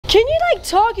Can you like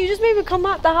talk? You just made me come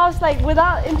out the house like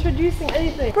without introducing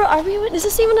anything. Bro, are we? Is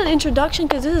this even an introduction?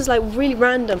 Because this is like really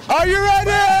random. Are you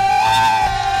ready?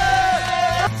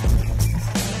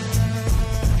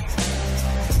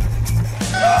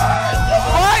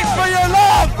 Fight for your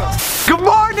love! Good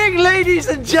morning, ladies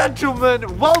and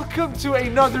gentlemen. Welcome to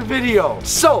another video.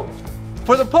 So,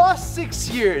 for the past 6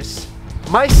 years,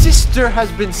 my sister has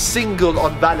been single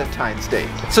on Valentine's Day.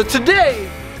 So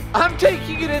today, I'm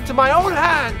taking it into my own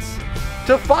hands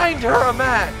to find her a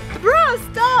man. Bro,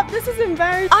 stop! This is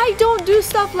embarrassing. I don't do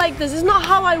stuff like this. It's not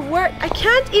how I work. I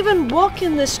can't even walk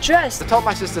in this dress. I told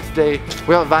my sister today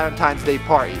we have a Valentine's Day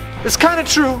party. It's kind of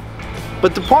true,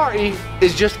 but the party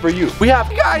is just for you. We have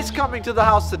guys coming to the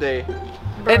house today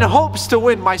in hopes to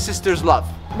win my sister's love.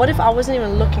 What if I wasn't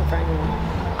even looking for anyone?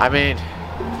 I mean,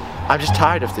 I'm just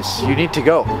tired of this. You need to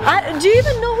go. Do you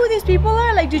even know who these people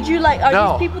are? Like, did you like, are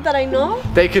No. these people that I know?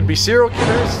 They could be serial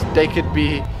killers, they could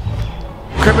be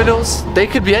criminals, they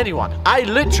could be anyone. I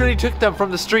literally took them from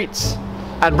the streets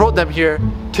and brought them here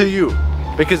to you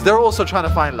because they're also trying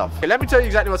to find love. Okay, let me tell you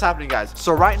exactly what's happening, guys.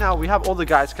 So right now we have all the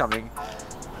guys coming.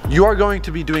 You are going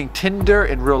to be doing Tinder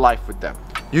in real life with them.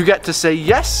 You get to say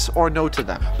yes or no to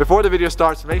them. Before the video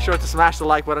starts, make sure to smash the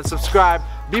like button, subscribe,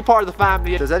 be part of the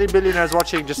family. If there's any billionaires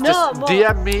watching, just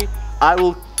DM me. I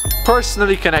will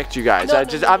personally connect you guys. I'm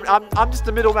just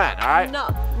the middleman, all right?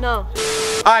 No.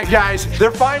 All right, guys,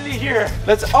 they're finally here.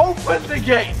 Let's open the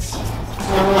gates.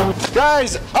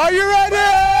 Guys, are you ready?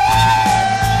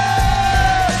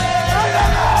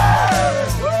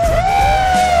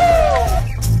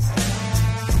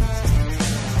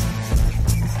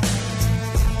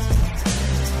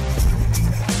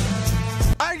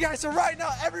 Guys, so right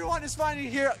now everyone is finally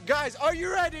here. Guys, are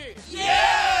you ready?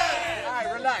 Yeah!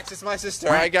 Alright, relax, it's my sister.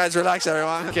 Alright guys, relax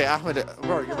everyone. Okay, Ahmed,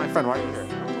 bro, you're my friend, why are you here?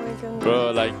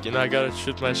 Bro, like, you know, I gotta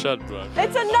shoot my shot, bro.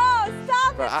 It's a no!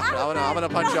 Stop! Bro, Ahmed, I'm gonna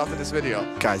punch you off in this video.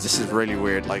 Guys, this is really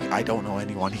weird. Like, I don't know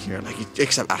anyone here, like,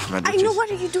 except Ahmed. I know, what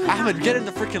are you doing? Ahmed, get in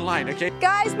the freaking line, okay?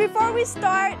 Guys, before we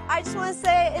start, I just want to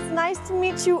say it's nice to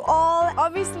meet you all.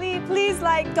 Obviously, please,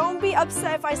 like, don't be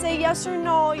upset if I say yes or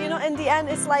no. You know, in the end,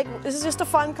 it's like, this is just a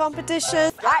fun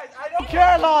competition. Guys, I don't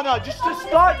care, Lana. Just to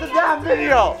start the damn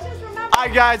video.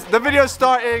 Alright, guys, the video's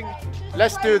starting.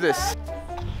 Let's do this.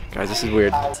 Guys, this is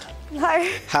weird. Hi.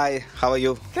 Hi, how are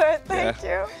you? Good, thank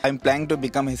you. I'm planning to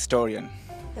become a historian.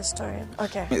 Historian,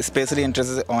 okay. Especially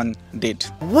interested on date.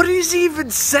 What is he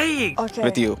even saying? Okay.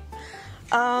 With you.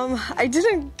 I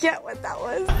didn't get what that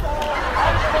was.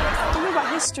 Something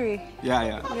about history.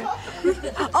 Yeah.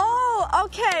 Oh,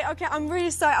 okay. I'm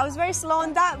really sorry. I was very slow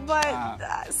on that,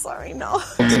 but sorry, no.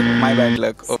 Okay, my bad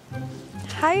luck. Oh.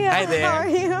 Hi there. How are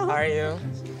you? How are you?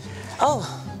 Oh,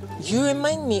 you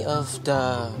remind me of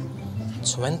the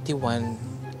 21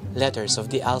 letters of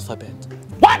the alphabet.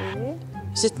 What?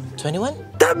 Is it 21?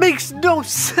 That makes no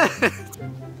sense.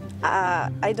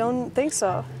 I don't think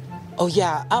so. Oh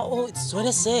yeah. Oh, it's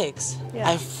 26. Yeah.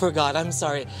 I forgot. I'm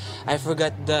sorry. I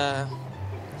forgot the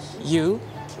U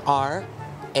R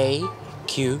A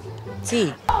Q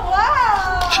T.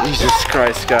 Wow! Jesus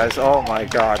Christ, guys. Oh my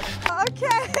God.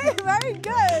 Okay, very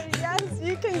good. Yes,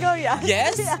 you can go, yes.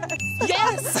 Yes?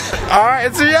 Yes! Alright,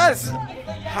 it's a yes.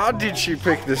 How did she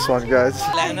pick this one, guys?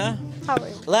 Lana? How are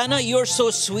you? Lana, you're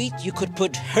so sweet, you could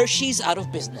put Hershey's out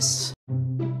of business.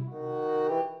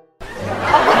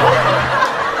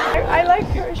 I like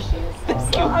Hershey's.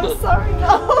 So I'm sorry,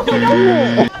 no.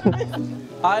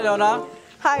 Hi Lana,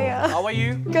 Hiya. how are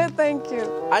you? Good, thank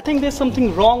you. I think there's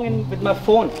something wrong with my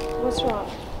phone. What's wrong?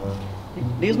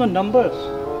 There's no numbers.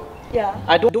 Yeah.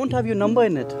 I don't have your number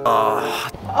in it.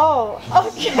 Oh,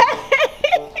 okay.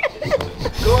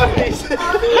 Go ahead.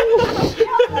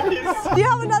 Do you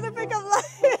have another pickup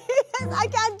line? I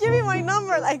can't give you my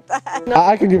number like that. No.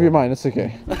 I can give you mine, it's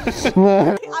okay.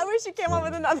 I wish you came up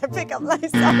with another pickup line.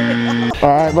 Sorry.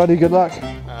 Alright, buddy, good luck.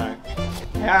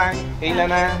 Hi, hey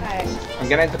Lana. Hi. I'm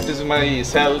gonna introduce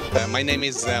myself. My name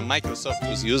is Microsoft,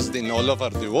 was used in all over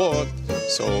the world.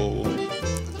 So,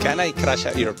 can I crash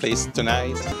at your place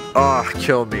tonight? Oh,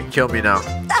 kill me now.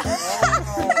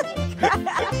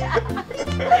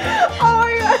 Oh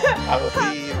my God. I will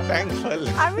be thankful.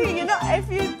 I mean, you know, if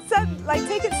you said, like,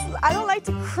 take it, I don't like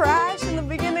to crash in the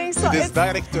beginning, so This it's...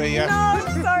 direct to you. No,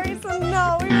 sorry, so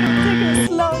no, we're taking it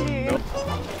slowly.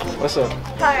 What's up?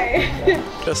 Hi.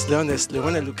 Just be honest,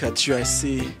 when I look at you, I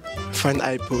see friend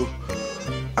Ipo,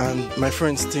 and my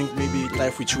friends think maybe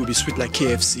life with you will be sweet like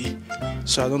KFC.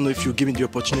 So I don't know if you're given the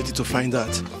opportunity to find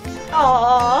out.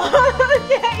 Oh,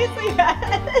 okay, so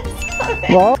yes.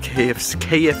 What?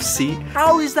 KFC?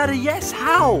 How is that a yes?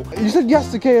 How? You said yes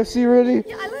to KFC, really?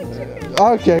 Yeah, I like chicken.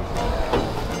 Okay.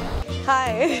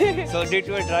 Hi. So did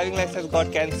your driving license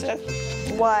got cancelled?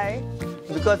 Why?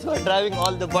 Because you are driving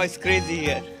all the boys crazy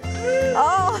here.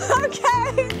 Oh,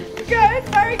 okay. Good,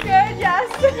 very good, yes.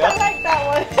 I like that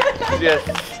one. Yes.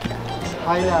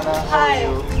 Hi Lana. Hi.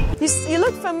 You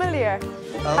look familiar.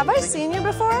 Have I seen you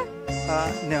before?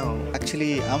 No,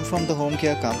 actually I'm from the home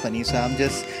care company, so I'm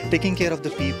just taking care of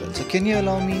the people. So can you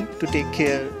allow me to take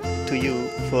care to you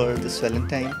for this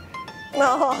Valentine?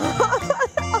 No.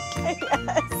 Okay,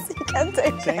 yes. You can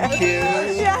take care. Thank you.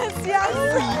 Yes, yes.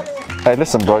 Hey,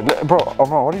 listen, bro. Bro,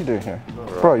 Omar, what are you doing here?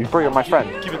 Bro, you're my friend.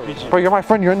 Bro, you're my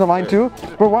friend. You're in the line too.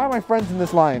 Bro, why are my friends in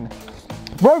this line?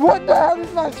 Bro, what the hell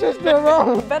is my sister,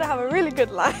 bro? You better have a really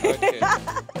good line. Okay.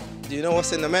 Do you know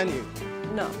what's in the menu?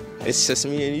 No. It's just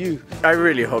me and you. I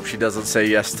really hope she doesn't say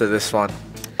yes to this one.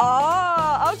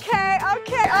 Oh, okay.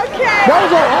 That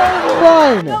was a horrible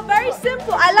line! No, very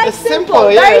simple. I like simple.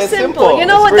 simple, yeah, Very it's simple. simple. You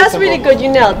know It's what? very That's really simple. good. You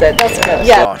nailed it. That's good.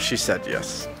 Yeah. Oh, she said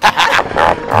yes.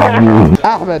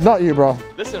 Ahmed, not you, bro.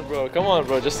 Listen, bro, come on,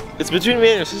 bro. Just it's between me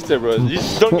and your sister, bro. You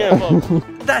just don't get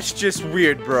involved. That's just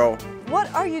weird, bro.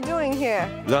 What are you doing here?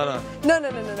 Lana, No.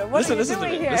 What are you listen to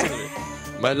doing me. here? Listen to me.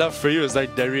 My love for you is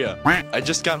like diarrhea. I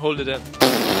just can't hold it in.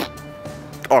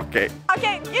 Okay.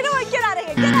 Okay, you know what? Get out of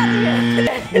here. Get out of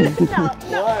here.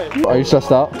 No. Why? Are you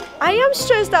stressed out? I am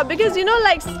stressed out because you know,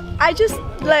 like, I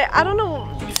don't know.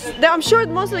 I'm sure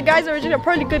most of the guys originally are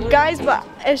probably good guys, but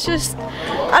it's just,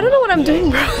 I don't know what I'm doing,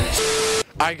 bro.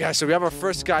 Alright, guys, so we have our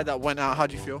first guy that went out. How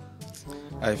do you feel?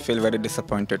 I feel very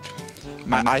disappointed.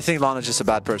 I think Lana's just a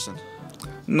bad person.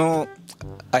 No,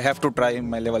 I have to try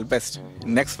my level best.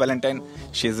 Next Valentine,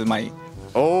 she's my.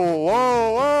 Oh,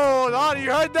 whoa, Lana,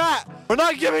 you heard that? We're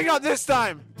not giving up this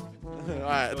time.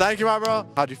 Alright, thank you, my bro.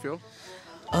 How do you feel?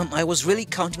 I was really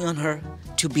counting on her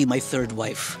to be my third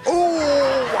wife.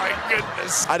 Oh my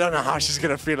goodness. I don't know how she's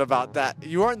gonna feel about that.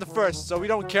 You weren't the first, so we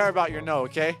don't care about your no,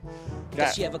 okay?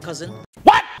 Does she have a cousin?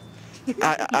 What?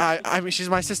 I mean, she's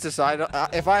my sister, so I don't.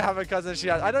 If I have a cousin, she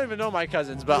has. I don't even know my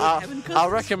cousins, but I'll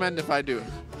recommend if I do.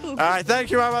 All right,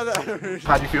 thank you, my brother.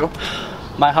 How do you feel?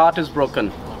 My heart is broken,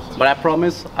 but I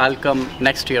promise I'll come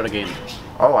next year again.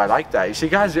 Oh, I like that. You see,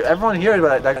 guys, everyone here,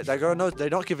 that girl knows they're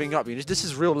not giving up. This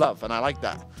is real love, and I like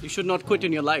that. You should not quit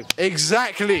in your life.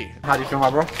 Exactly. How do you feel,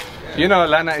 my bro? You know,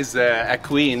 Lana is a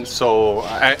queen, so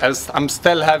I'm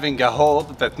still having a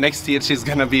hope that next year she's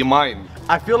gonna be mine.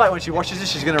 I feel like when she watches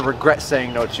this, she's gonna regret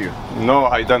saying no to you. No,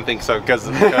 I don't think so, because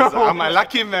I'm a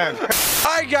lucky man.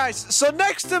 Alright guys, so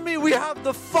next to me we have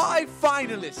the 5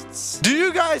 finalists. Do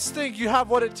you guys think you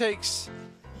have what it takes?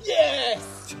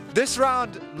 Yes! This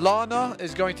round, Lana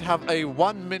is going to have a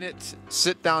 1-minute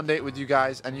sit-down date with you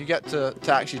guys, and you get to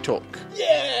actually talk.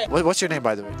 Yeah! What's your name,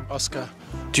 by the way? Oscar.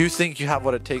 Do you think you have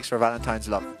what it takes for Valentine's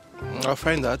love? I'll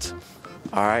find that.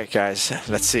 Alright guys,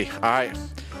 let's see. Alright,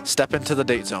 step into the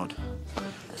date zone.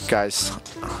 Guys,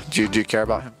 do you care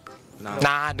about him? Nah,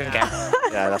 I don't care.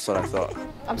 Yeah, that's what I thought.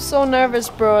 I'm so nervous,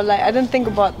 bro. Like, I didn't think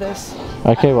about this.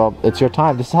 Okay, well, it's your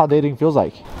time. This is how dating feels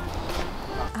like.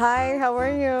 Hi, how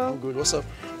are you? Good, what's up?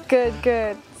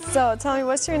 Good. So, tell me,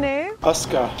 what's your name?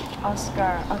 Oscar.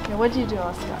 Oscar. Okay, what do you do,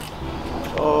 Oscar?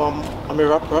 I'm a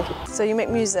rapper. So, you make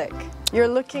music. You're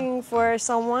looking for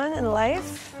someone in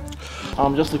life?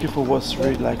 I'm just looking for what's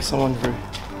really like someone very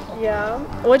Yeah.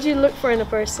 What do you look for in a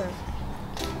person?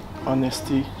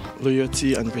 honesty,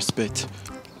 loyalty, and respect.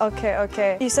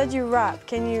 Okay. You said you rap.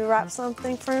 Can you rap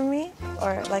something for me?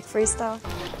 Or like freestyle?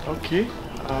 Okay,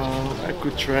 I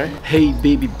could try. Hey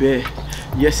baby bear,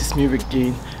 yes it's me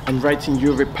again. I'm writing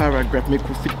you a paragraph, make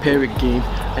you fit pair again.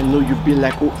 I know you be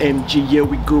like OMG, here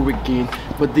we go again.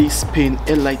 But this pain,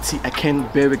 LIT, I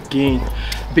can't bear again.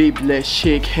 Babe, let's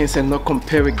shake hands and not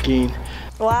compare again.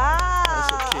 Wow!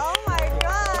 Oh my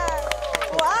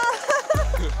god! Wow!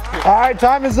 Alright,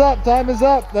 time is up.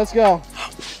 Let's go.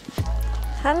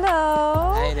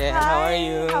 Hello! Hi there, how are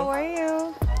you? How are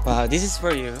you? Wow, this is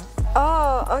for you.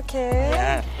 Oh, okay.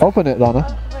 Yeah. Open it,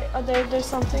 Lana. Wait, there's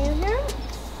something in here?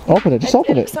 Open it, just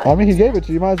open it. I mean, he gave it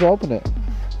to you, might as well open it.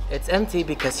 It's empty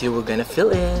because you were gonna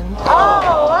fill in.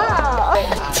 Oh, wow!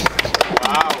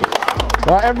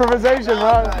 Right, improvisation,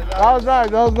 bro. That was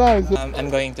nice. I'm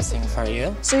going to sing for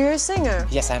you. So you're a singer?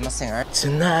 Yes, I'm a singer.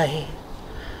 Tonight,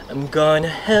 I'm gonna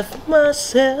have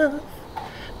myself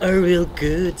a real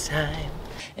good time.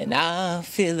 And I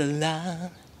feel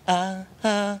alive. I'll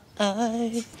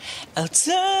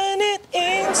turn it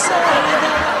inside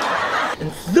out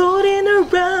and floating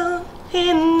around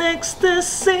in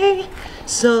ecstasy.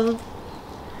 So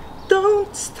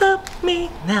don't stop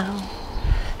me now.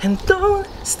 And don't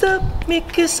stop me,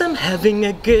 'cause I'm having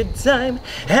a good time.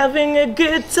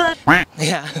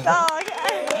 Yeah. Oh,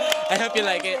 okay. I hope you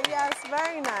like it. Yes,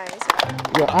 very nice.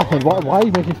 Why are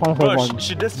you making fun of Bro, everyone?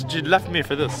 she left me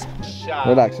for this.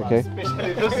 Relax, okay?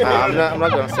 I'm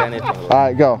not gonna say anything.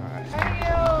 Alright, go.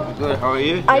 Good, how are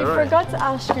you? I forgot to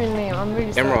ask your name. I'm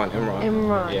really sorry. Imran.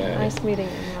 Imran. Yeah. Nice meeting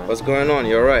you, Imran. What's going on?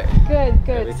 You alright? Good,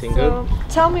 good. Everything so,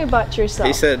 tell me about yourself.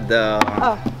 He said,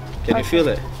 can you feel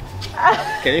it?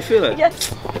 Can you feel it?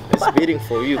 Yes. It's beating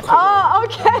for you. Come Oh,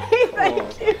 okay.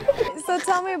 Thank you. So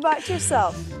tell me about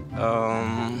yourself.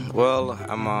 Well,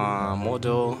 I'm a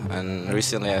model and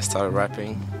recently I started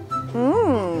rapping.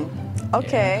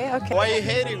 Okay, okay. Why are you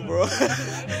hating, bro?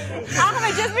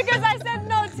 Ahmed, just because I said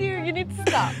no to you, you need to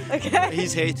stop, okay?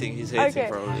 He's hating Okay.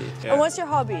 probably. Yeah. And what's your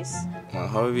hobbies? My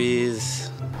hobbies,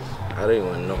 I don't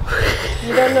even know.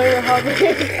 You don't know your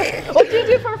hobbies? What do you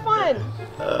do for fun?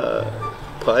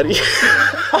 Party.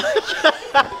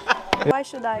 Why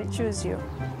should I choose you?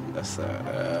 That's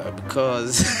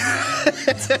because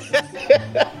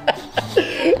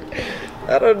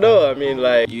I don't know. I mean,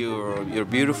 like you're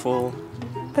beautiful.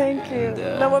 Thank you.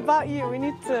 And, now, what about you? We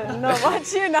need to know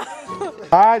about you now.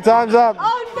 Alright, time's up.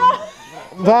 Oh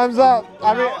no! Time's up.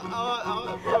 I mean,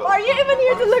 Are you even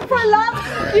here to look for love?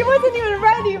 You wasn't even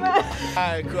ready, man.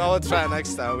 Alright, cool. I will try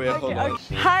next time. Wait, hold on.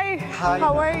 Hi.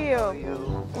 How are you?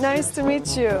 Nice to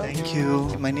meet you. Thank you.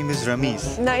 My name is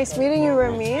Ramiz. Nice meeting you,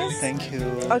 Ramiz. Thank you.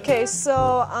 Okay,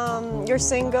 so you're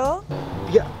single?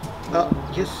 Yeah.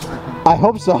 Yes. I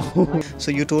hope so.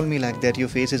 So you told me like that your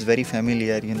face is very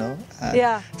familiar, you know.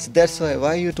 Yeah. So that's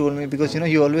why you told me, because you know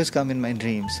you always come in my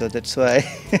dreams. So that's why.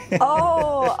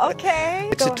 Oh, okay.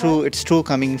 It's true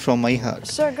coming from my heart.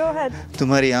 Sure, go ahead.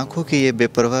 तुम्हारी आंखों की ये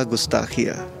बेपरवाह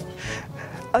गुस्ताखियाँ,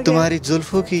 तुम्हारी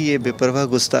जुल्फों की ये बेपरवाह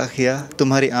गुस्ताखियाँ,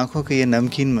 तुम्हारी आंखों की ये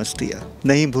नमकीन मस्तियाँ,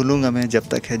 नहीं भूलूंगा मैं जब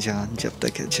तक है जान, जब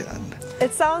तक है जान.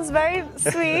 It sounds very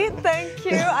sweet. Thank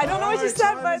you. I don't know what you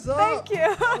said, but thank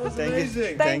you.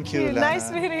 Thank you. Lana. Nice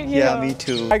meeting you. Yeah, me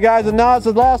too. Alright guys, and now it's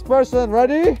the last person.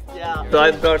 Ready? Yeah. So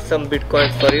I've got some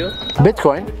bitcoins for you.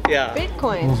 Bitcoin? Yeah.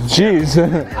 Bitcoin. Jeez.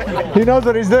 He knows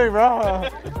what he's doing, bro.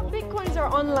 Bitcoins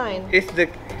are online. It's the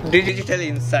digital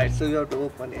inside, so you have to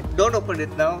open it. Don't open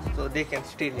it now, so they can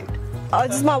steal it. Oh,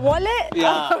 this is my wallet?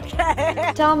 Yeah.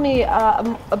 Okay. Tell me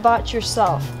about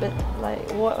yourself, but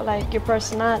like your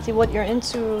personality, what you're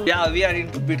into. Yeah, we are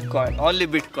into Bitcoin, only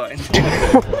Bitcoin.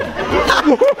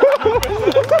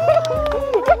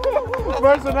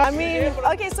 I mean,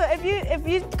 okay, so if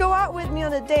you go out with me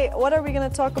on a date, what are we gonna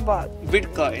talk about?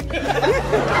 Bitcoin.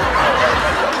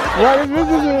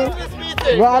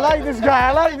 Well, I like this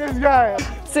guy.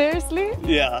 Seriously?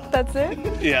 Yeah. That's it?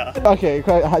 Yeah. Okay,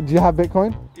 do you have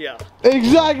Bitcoin? Yeah.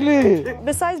 Exactly.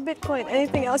 Besides Bitcoin,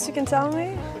 anything else you can tell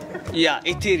me? Yeah,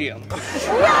 Ethereum.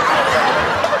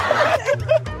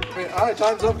 Alright,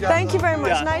 time's up, guys. Thank you very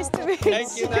much. Yeah. Nice to meet you.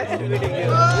 Thank you. Nice to meet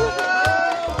you.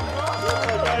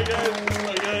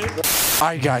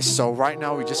 Alright guys, so right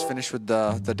now we just finished with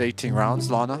the dating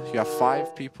rounds. Lana, you have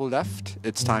 5 people left.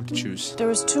 It's time to choose. There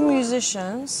was 2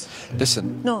 musicians.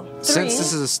 Listen, No, 3. since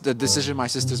this is the decision my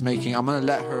sister's making, I'm gonna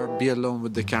let her be alone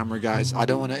with the camera, guys. I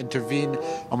don't want to intervene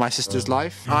on my sister's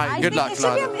life. Alright, good luck,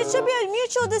 Lana. It should be a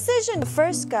mutual decision. The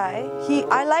first guy,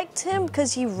 I liked him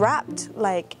because he rapped,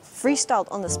 like freestyled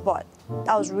on the spot.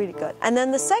 That was really good. And then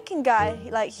the second guy,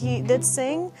 he did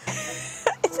sing.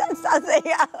 It's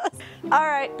something else. All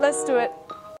right, let's do it.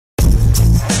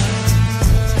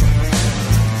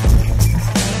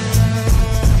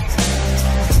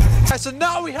 So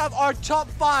now we have our top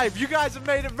 5. You guys have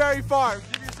made it very far.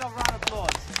 Give yourself a round of applause.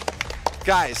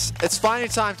 Guys, it's finally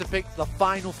time to pick the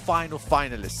final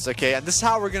finalists, okay? And this is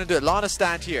how we're gonna do it. Lana,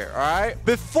 stand here, all right?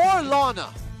 Before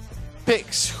Lana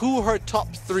picks who her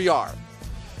top 3 are,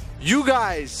 you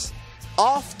guys,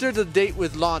 after the date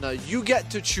with Lana, you get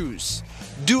to choose.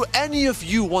 Do any of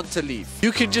you want to leave?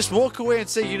 You can just walk away and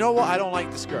say, you know what, I don't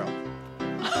like this girl.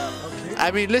 Okay.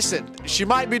 I mean, listen, she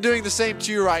might be doing the same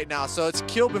to you right now, so it's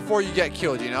kill before you get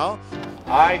killed, you know?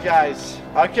 Alright guys,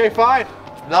 okay fine.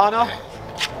 Lana,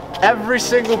 every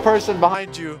single person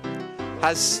behind you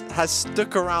has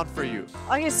stuck around for you.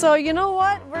 Okay, so you know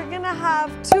what? We're gonna have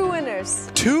 2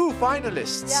 winners. 2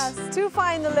 finalists? Yes, 2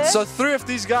 finalists. So 3 of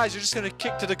these guys you're just gonna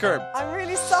kick to the curb. I'm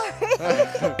really sorry.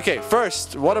 Okay,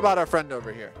 first, what about our friend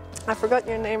over here? I forgot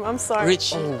your name, I'm sorry.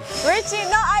 Richie. Richie,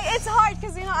 no, it's hard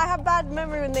because, you know, I have bad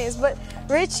memory with names. But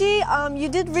Richie, you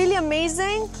did really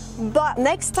amazing. But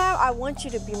next time, I want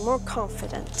you to be more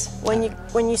confident. When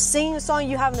you sing a song,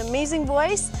 you have an amazing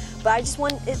voice. But I just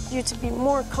want you to be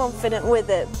more confident with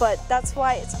it. But that's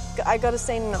why I gotta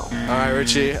say no. All right,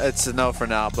 Richie, it's a no for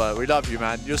now. But we love you,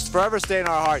 man. You'll forever stay in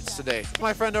our hearts today.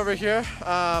 My friend over here,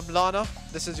 Lana,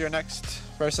 this is your next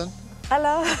person.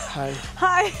 Hello. Hi.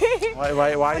 Hi.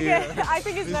 Why are you? I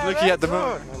think it's He's nervous. looking at the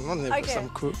moon. I'm not nervous, Okay. I'm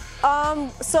cool.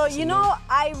 So you know,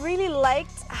 I really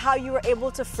liked how you were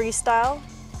able to freestyle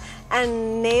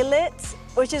and nail it,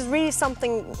 which is really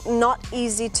something not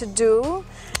easy to do.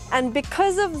 And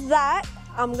because of that,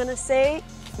 I'm gonna say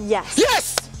yes.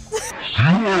 Yes!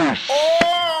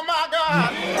 Oh my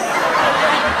God!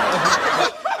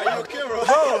 Are you okay, bro?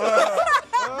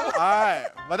 Alright,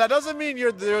 but that doesn't mean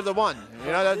you're the one.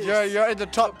 You know that you're in the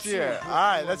top tier.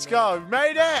 Alright, let's go. We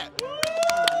made it!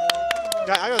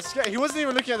 I got scared. He wasn't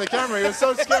even looking at the camera, he was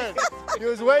so scared. He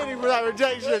was waiting for that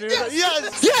rejection. He was like,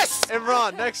 yes! Yes!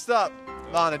 Imran, next up.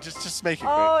 Lana, just make it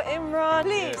quick. Oh, Imran,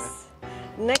 please.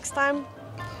 Next time,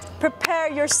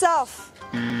 prepare yourself.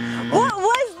 What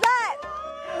was that?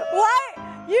 Why?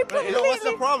 You completely... You know what's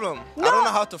the problem? No. I don't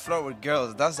know how to flirt with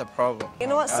girls. That's the problem. You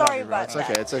know what? Sorry about It's that.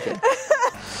 okay, it's okay.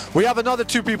 We have another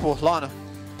two people, Lana.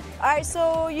 All right,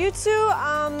 so you two,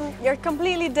 you're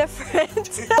completely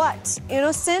different. But, you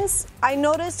know, since I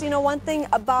noticed, you know, one thing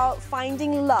about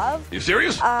finding love. You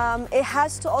serious? It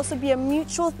has to also be a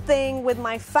mutual thing with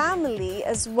my family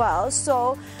as well.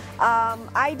 So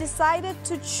I decided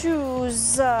to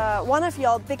choose one of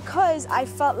y'all because I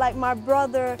felt like my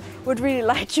brother would really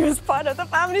like you as part of the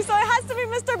family. So it has to be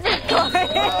Mr. Bitcoin.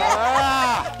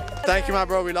 Thank you, my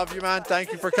bro. We love you, man.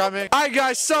 Thank you for coming. All right,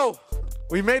 guys, so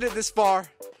we made it this far.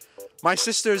 My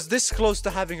sister is this close to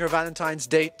having her Valentine's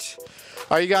date.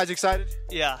 Are you guys excited?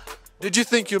 Yeah. Did you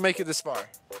think you'll make it this far?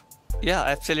 Yeah,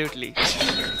 absolutely.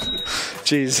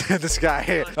 Jeez, this guy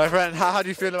here. My friend, how do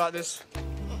you feel about this?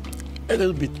 A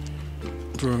little bit.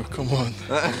 Bro, come on.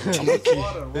 I'm okay.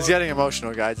 It's getting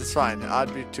emotional, guys. It's fine.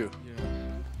 I'd be too.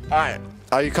 All right.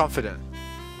 Are you confident?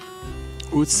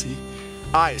 We'll see.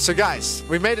 All right. So, guys,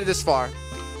 we made it this far,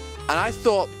 and I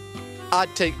thought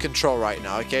I'd take control right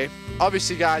now. Okay.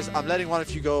 Obviously, guys, I'm letting one of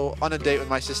you go on a date with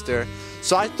my sister.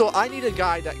 So I thought I need a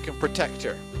guy that can protect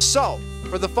her. So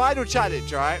for the final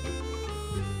challenge, all right,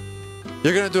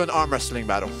 you're gonna do an arm wrestling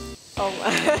battle. Oh my.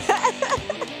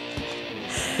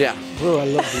 Yeah. Bro, I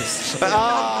love this.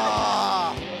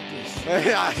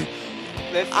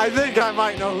 I think I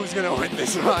might know who's gonna win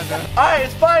this one. Alright,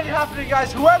 it's finally happening,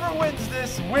 guys. Whoever wins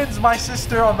this wins my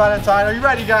sister on Valentine. Are you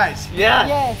ready, guys? Yeah.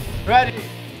 Yes. Ready?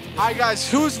 Alright, guys,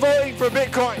 who's voting for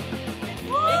Bitcoin?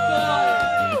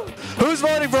 Who's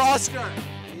voting for Oscar?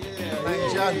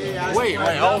 Wait,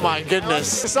 oh my goodness.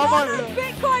 Someone.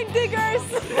 Bitcoin diggers.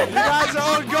 You guys are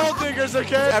all gold diggers,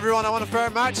 okay? Everyone, I want a fair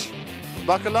match.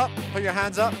 Buckle up, put your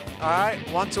hands up. Alright,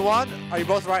 1-to-1. Are you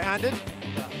both right-handed?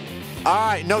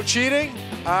 Alright, no cheating.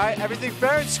 Alright, everything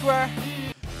fair and square.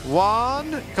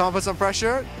 1, come on, put some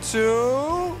pressure.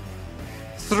 2,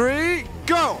 3,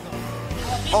 go!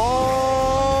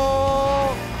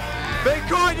 Oh!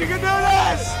 Bitcoin, you can do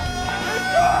this!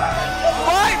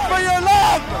 Fight for your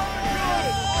love!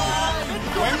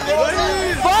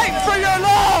 Fight for your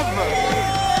love!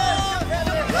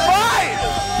 Fight!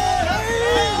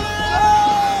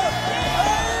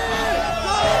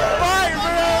 Fight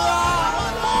for your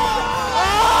love!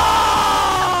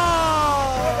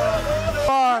 Oh!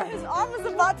 His arm is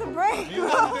about to break.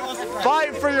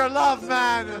 Fight for your love,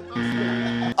 man!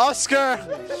 Oscar,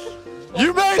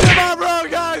 you made it, my bro,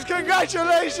 guys!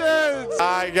 Congratulations!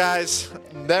 Alright, guys,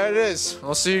 there it is.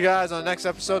 We'll see you guys on the next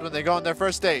episode when they go on their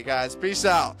first date, guys. Peace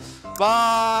out.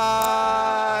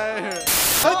 Bye!